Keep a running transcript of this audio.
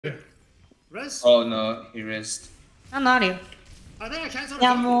Res? Oh no, he risked. 나리요. I think I canceled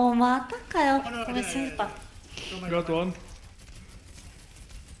야, a 뭐, 맞다까요? Oh no, 고개 승리다. Go Got my.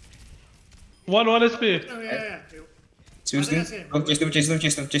 one. One SP. Oh, yeah. Choose I think them. I see him. Oh,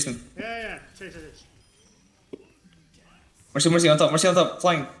 chase them. Yeah. Chase. Mercy on top,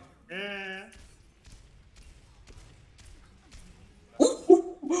 flying. Yeah.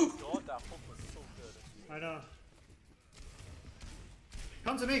 God, that hook was so good. I know.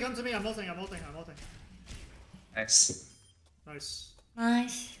 Come to me. I'm ulting. Nice. Nice.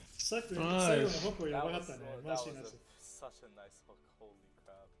 나이스. Suck the Nice. hook where you That what was, happened? that was such a nice hook. Holy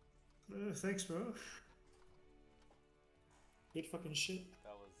crap. Thanks, bro. Good fucking shit.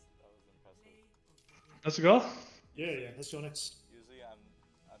 That was impressive. Let's go. Yeah. Let's go next. Usually I'm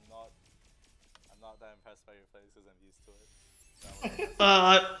not that impressed by your plays because I'm used to it.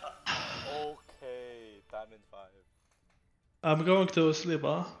 Okay, Diamond 5. I'm going to sleep,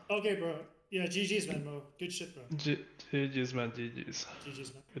 huh? Okay, bro. Yeah, GG's, man, bro. Good shit, bro. GG's, man, GG's.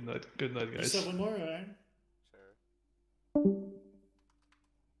 GG's, man. Good night, You guys. still have one more, alright? Sure.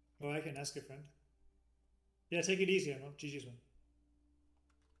 Oh, I can ask a friend. Yeah, take it easy, man. GG's, man.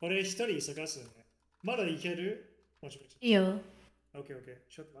 俺一人探すね。まだいける？もちもち。いいよ。Okay.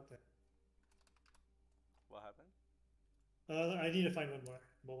 ちょっと待って。What happened? I need to find one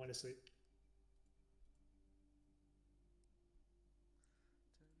more to sleep.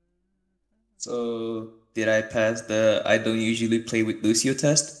 So, did I pass the I don't usually play with Lucio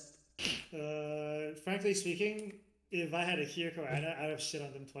test? Frankly speaking, if I had a Kiriko Ana, I'd have shit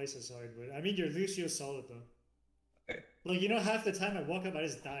on them twice as hard. But I mean, your Lucio's solid though. Okay. Like, you know, half the time I walk up, I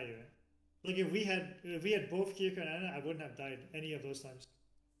just die. Right? Like if we had both Kiriko and Ana, I wouldn't have died any of those times.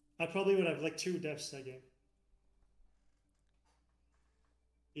 I probably would have like 2 deaths that game.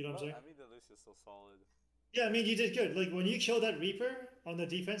 You know what I'm saying? I mean, the list is so solid. Yeah, I mean, you did good. Like when you killed that Reaper on the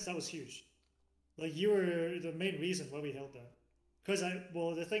defense, that was huge. Like you were the main reason why we held that. Because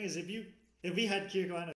the thing is, if we had Kiriko Ana